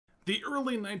The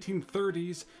early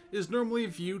 1930s is normally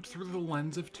viewed through the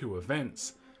lens of two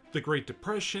events: the Great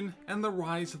Depression and the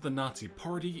rise of the Nazi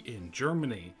Party in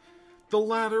Germany. The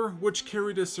latter, which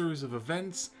carried a series of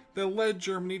events that led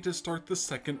Germany to start the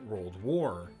Second World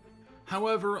War.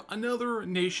 However, another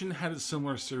nation had a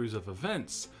similar series of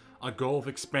events, a goal of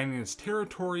expanding its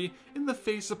territory in the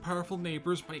face of powerful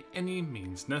neighbors by any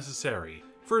means necessary.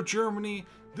 For Germany,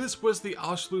 this was the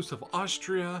Anschluss of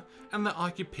Austria and the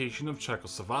occupation of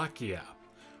Czechoslovakia.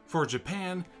 For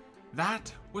Japan,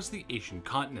 that was the Asian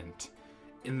continent.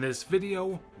 In this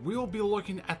video, we'll be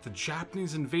looking at the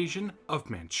Japanese invasion of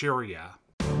Manchuria.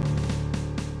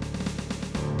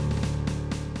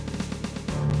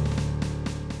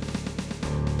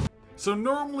 So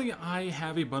normally I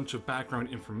have a bunch of background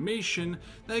information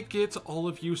that gets all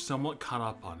of you somewhat caught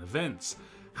up on events.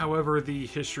 However, the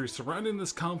history surrounding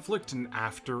this conflict and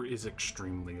after is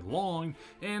extremely long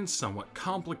and somewhat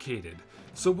complicated.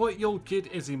 So what you'll get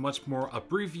is a much more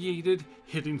abbreviated,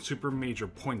 hitting super major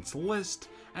points list,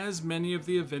 as many of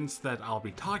the events that I'll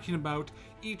be talking about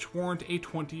each warrant a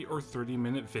 20 or 30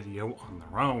 minute video on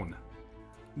their own.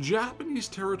 Japanese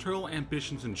territorial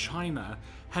ambitions in China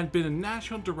had been a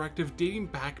national directive dating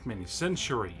back many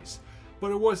centuries, but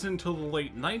it wasn't until the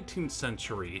late 19th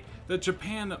century that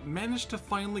Japan managed to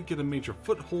finally get a major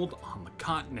foothold on the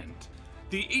continent.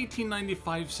 The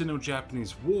 1895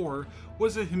 Sino-Japanese War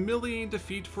was a humiliating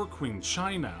defeat for Qing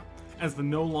China, as the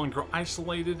no longer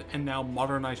isolated and now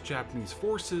modernized Japanese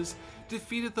forces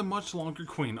defeated the much longer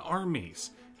Qing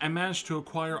armies, and managed to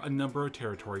acquire a number of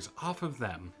territories off of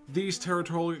them. These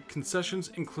territorial concessions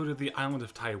included the island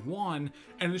of Taiwan,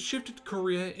 and it shifted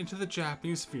Korea into the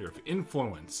Japanese sphere of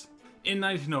influence. In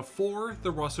 1904, the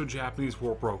Russo-Japanese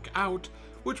War broke out,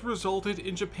 which resulted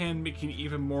in Japan making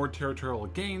even more territorial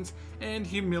gains and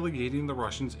humiliating the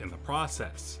Russians in the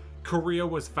process. Korea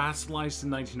was vassalized in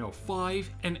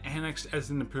 1905 and annexed as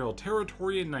an imperial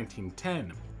territory in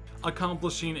 1910,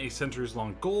 accomplishing a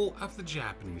centuries-long goal of the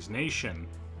Japanese nation.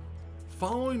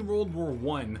 Following World War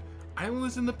I,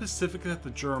 islands in the Pacific that the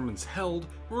Germans held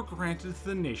were granted to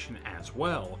the nation as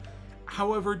well.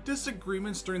 However,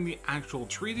 disagreements during the actual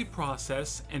treaty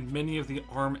process and many of the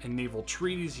armed and naval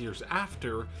treaties years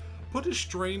after put a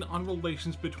strain on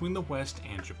relations between the West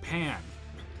and Japan.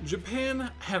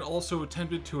 Japan had also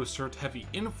attempted to assert heavy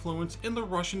influence in the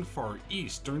Russian Far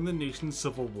East during the nation's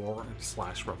civil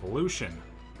war/revolution.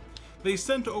 They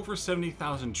sent over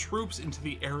 70,000 troops into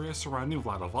the area surrounding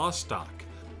Vladivostok,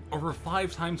 over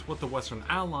 5 times what the Western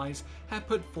Allies had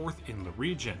put forth in the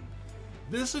region.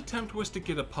 This attempt was to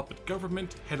get a puppet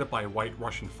government headed by white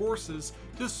Russian forces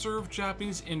to serve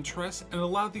Japanese interests and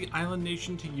allow the island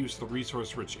nation to use the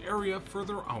resource-rich area for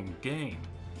their own gain.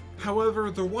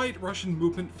 However, the white Russian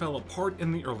movement fell apart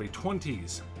in the early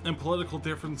 20s, and political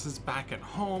differences back at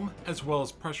home, as well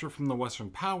as pressure from the Western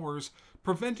powers,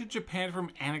 prevented Japan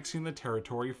from annexing the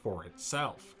territory for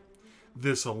itself.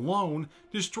 This alone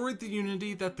destroyed the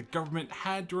unity that the government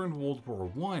had during World War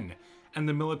I, and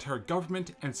the military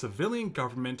government and civilian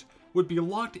government would be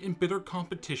locked in bitter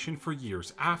competition for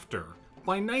years after.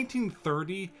 By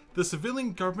 1930, the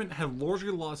civilian government had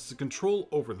largely lost its control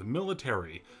over the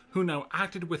military, who now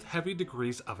acted with heavy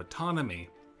degrees of autonomy.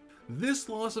 This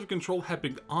loss of control had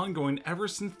been ongoing ever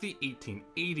since the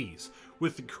 1880s,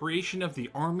 with the creation of the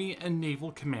Army and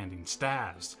Naval commanding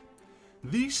staffs.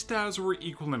 These staffs were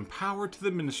equal in power to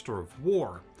the Minister of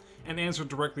War, and answered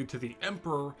directly to the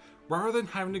Emperor rather than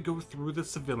having to go through the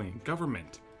civilian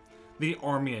government. The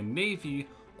Army and Navy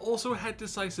also had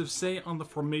decisive say on the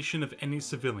formation of any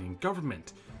civilian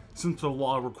government, since the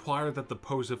law required that the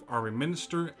posts of Army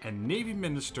Minister and Navy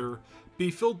Minister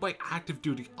be filled by active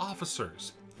duty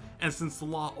officers, and since the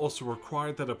law also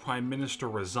required that a Prime Minister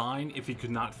resign if he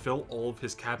could not fill all of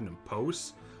his cabinet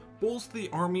posts, both the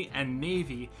Army and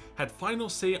Navy had final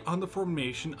say on the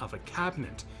formation of a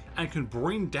cabinet, and could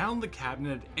bring down the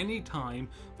cabinet at any time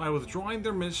by withdrawing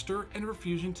their minister and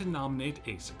refusing to nominate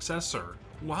a successor.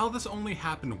 While this only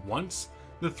happened once,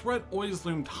 the threat always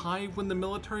loomed high when the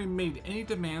military made any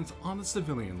demands on the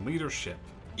civilian leadership.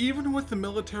 Even with the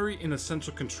military in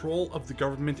essential control of the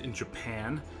government in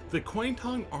Japan, the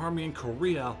Kuomintang Army in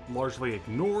Korea largely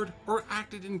ignored or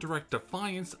acted in direct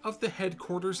defiance of the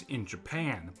headquarters in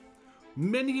Japan.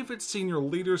 Many of its senior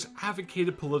leaders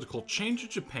advocated political change in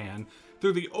Japan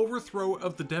through the overthrow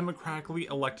of the democratically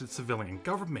elected civilian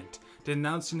government,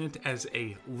 denouncing it as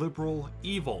a liberal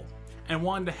evil, and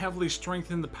wanted to heavily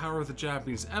strengthen the power of the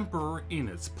Japanese emperor in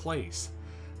its place.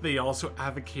 They also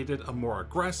advocated a more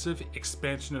aggressive,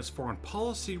 expansionist foreign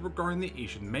policy regarding the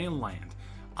Asian mainland,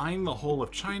 eyeing the whole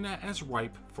of China as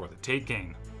ripe for the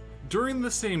taking. During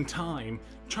the same time,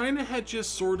 China had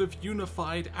just sort of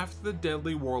unified after the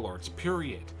Deadly Warlords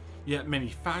period, yet many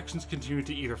factions continued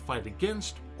to either fight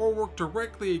against or work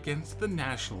directly against the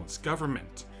nationalist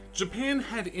government. Japan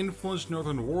had influenced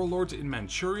northern warlords in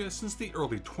Manchuria since the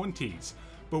early 20s,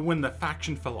 but when the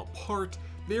faction fell apart,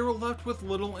 they were left with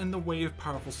little in the way of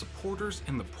powerful supporters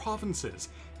in the provinces,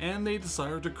 and they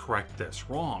decided to correct this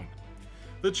wrong.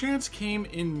 The chance came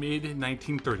in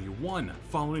mid-1931,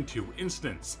 following two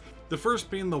incidents. The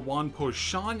first being the Wanpo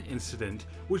Shan incident,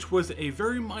 which was a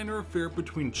very minor affair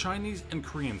between Chinese and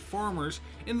Korean farmers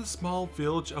in the small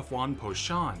village of Wanpo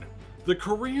Shan. The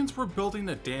Koreans were building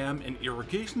a dam and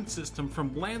irrigation system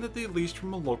from land that they leased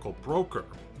from a local broker.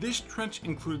 This trench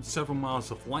included several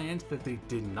miles of land that they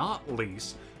did not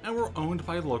lease and were owned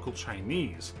by local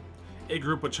Chinese. A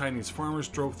group of Chinese farmers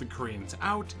drove the Koreans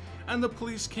out, and the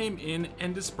police came in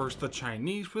and dispersed the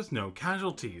Chinese with no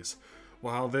casualties.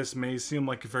 While this may seem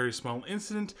like a very small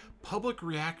incident, public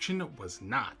reaction was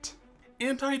not.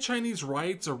 Anti-Chinese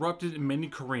riots erupted in many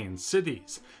Korean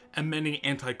cities, and many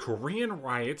anti-Korean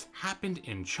riots happened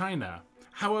in China.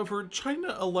 However,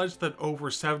 China alleged that over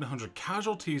 700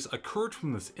 casualties occurred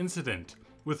from this incident,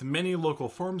 with many local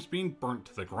farms being burnt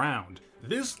to the ground.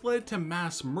 This led to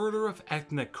mass murder of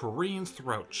ethnic Koreans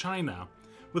throughout China,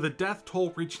 with a death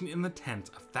toll reaching in the tens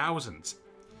of thousands.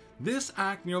 This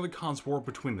act nearly caused war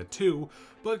between the two,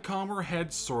 but calmer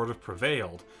heads sort of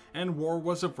prevailed, and war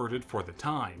was averted for the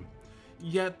time.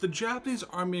 Yet the Japanese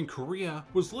army in Korea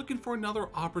was looking for another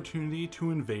opportunity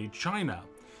to invade China.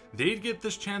 They'd get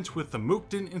this chance with the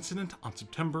Mukden incident on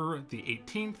September the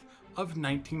 18th of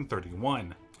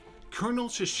 1931. Colonel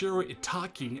Shishiro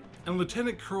Itaki and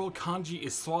Lieutenant Colonel Kanji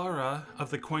Iswara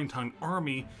of the Kuomintang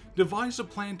Army devised a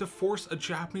plan to force a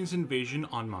Japanese invasion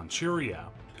on Manchuria.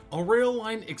 A rail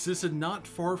line existed not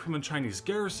far from the Chinese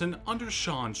garrison under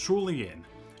Shan Shulian,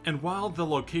 and while the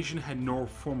location had no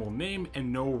formal name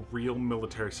and no real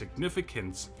military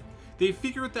significance, they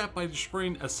figured that by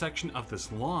destroying a section of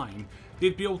this line,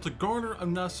 they'd be able to garner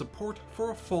enough support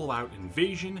for a full-out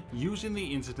invasion using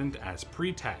the incident as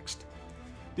pretext.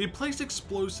 They placed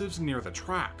explosives near the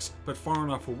tracks, but far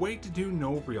enough away to do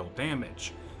no real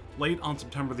damage. Late on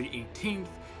September the 18th,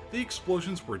 the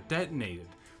explosions were detonated.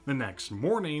 The next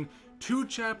morning, two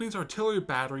Japanese artillery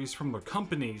batteries from their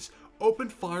companies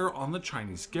opened fire on the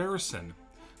Chinese garrison.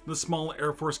 The small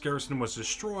Air Force garrison was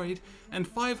destroyed, and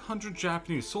 500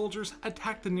 Japanese soldiers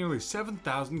attacked the nearly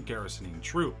 7,000 garrisoning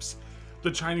troops.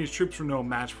 The Chinese troops were no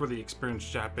match for the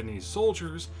experienced Japanese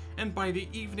soldiers, and by the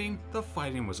evening, the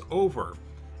fighting was over,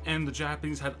 and the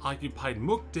Japanese had occupied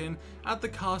Mukden at the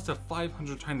cost of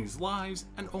 500 Chinese lives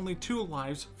and only 2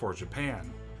 lives for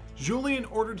Japan. Julian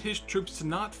ordered his troops to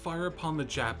not fire upon the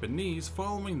Japanese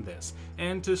following this,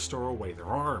 and to store away their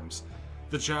arms.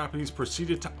 The Japanese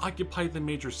proceeded to occupy the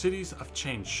major cities of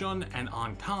Changchun and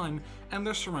Antan and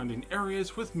their surrounding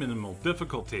areas with minimal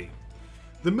difficulty.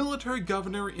 The military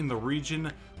governor in the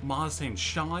region, Ma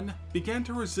Zhenshan, began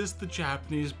to resist the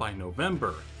Japanese by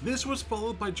November. This was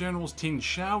followed by Generals Ting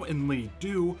Xiao and Li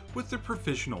Du with their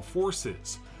provisional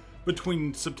forces.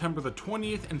 Between September the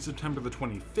 20th and September the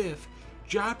 25th,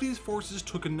 Japanese forces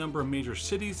took a number of major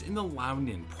cities in the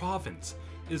Liaoning province,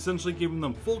 essentially giving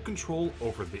them full control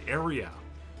over the area.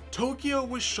 Tokyo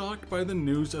was shocked by the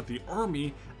news of the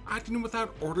army acting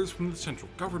without orders from the central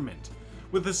government,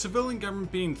 with the civilian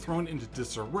government being thrown into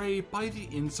disarray by the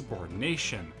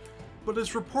insubordination. But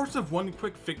as reports of one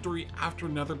quick victory after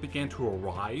another began to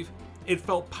arrive, it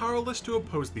felt powerless to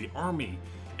oppose the army,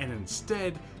 and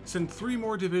instead sent 3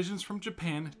 more divisions from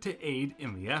Japan to aid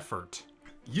in the effort.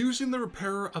 Using the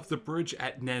repair of the bridge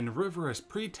at Nen River as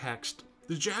pretext,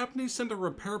 the Japanese sent a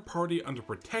repair party under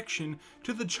protection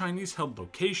to the Chinese-held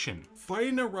location.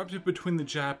 Fighting erupted between the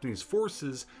Japanese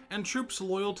forces and troops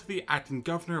loyal to the acting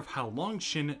governor of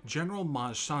Haolongxin, General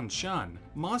Ma Zhanshan.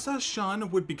 Ma Zhanshan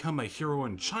would become a hero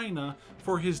in China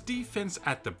for his defense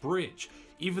at the bridge,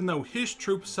 even though his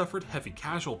troops suffered heavy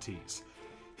casualties.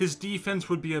 His defense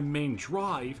would be a main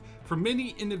drive for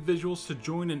many individuals to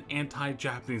join an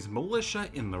anti-Japanese militia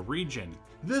in the region.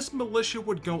 This militia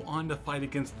would go on to fight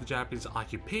against the Japanese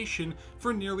occupation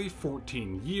for nearly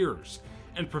 14 years,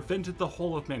 and prevented the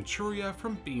whole of Manchuria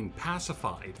from being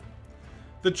pacified.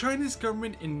 The Chinese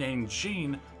government in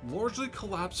Nanjing largely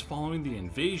collapsed following the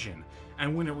invasion,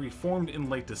 and when it reformed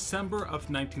in late December of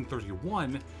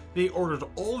 1931, they ordered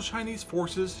all Chinese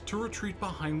forces to retreat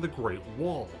behind the Great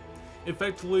Wall,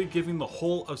 effectively giving the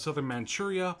whole of southern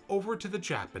Manchuria over to the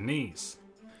Japanese.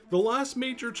 The last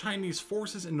major Chinese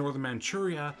forces in northern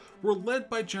Manchuria were led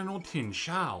by General Ting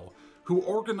Xiao, who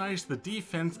organized the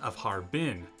defense of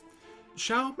Harbin.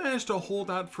 Xiao managed to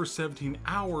hold out for 17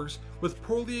 hours with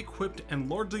poorly equipped and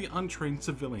largely untrained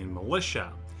civilian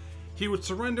militia. He would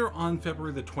surrender on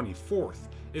February the 24th,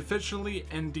 officially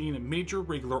ending major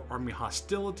regular army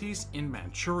hostilities in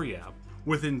Manchuria.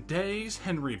 Within days,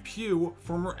 Henry Pugh,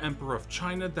 former emperor of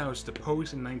China that was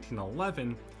deposed in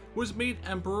 1911, was made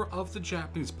emperor of the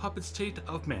Japanese puppet state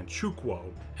of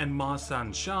Manchukuo, and Ma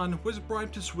Sanshan was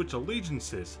bribed to switch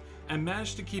allegiances and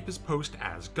managed to keep his post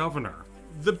as governor.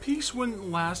 The peace wouldn't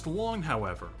last long,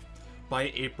 however.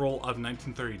 By April of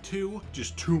 1932,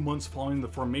 just 2 months following the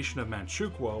formation of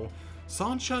Manchukuo,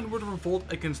 Sanshan would revolt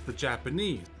against the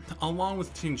Japanese, along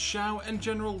with Qing Xiao and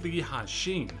General Li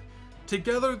Haxin.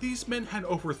 Together, these men had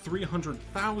over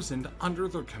 300,000 under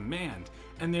their command,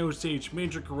 and they would stage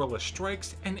major guerrilla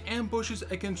strikes and ambushes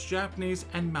against Japanese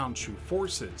and Manchu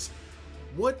forces.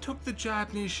 What took the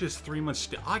Japanese just 3 months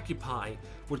to occupy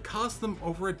would cost them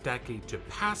over a decade to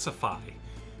pacify.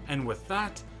 And with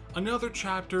that, another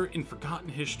chapter in forgotten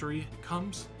history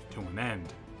comes to an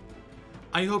end.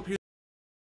 I hope you